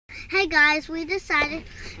Hey guys, we decided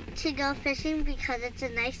to go fishing because it's a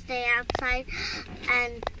nice day outside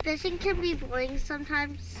and fishing can be boring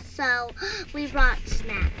sometimes, so we brought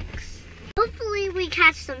snacks. Hopefully we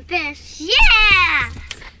catch some fish. Yeah!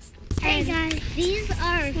 Hey guys, these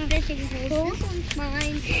are fishing poles. This one's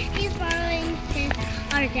mine. He's borrowing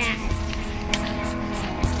our dad's.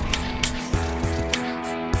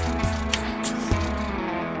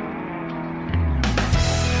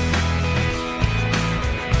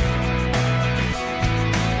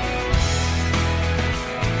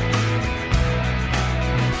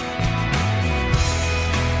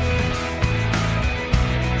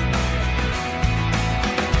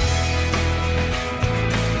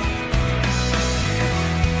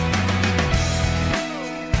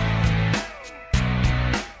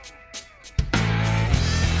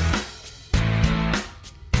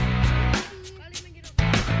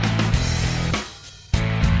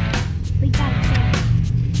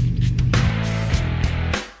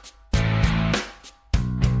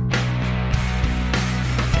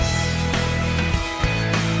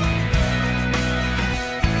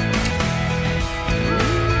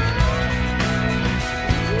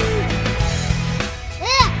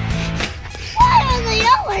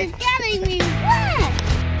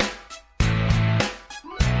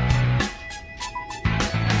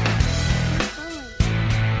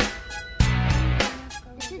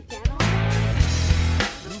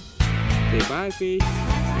 Say bye, fish.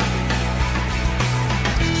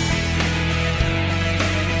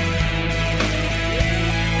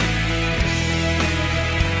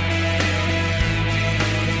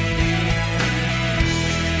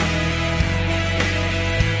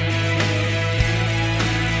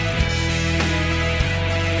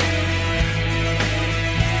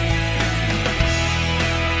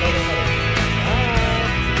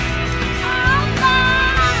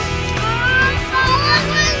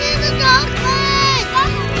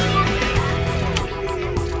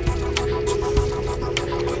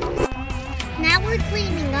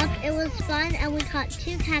 It was fun and we caught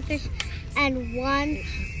 2 catfish and 1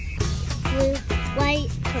 blue white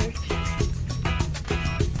perch.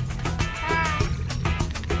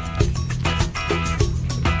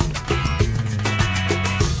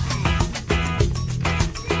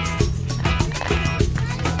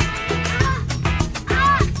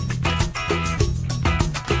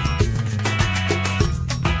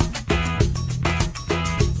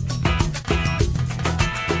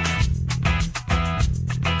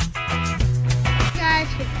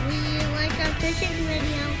 Fishing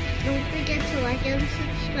video. Don't forget to like and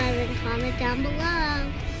subscribe and comment down below.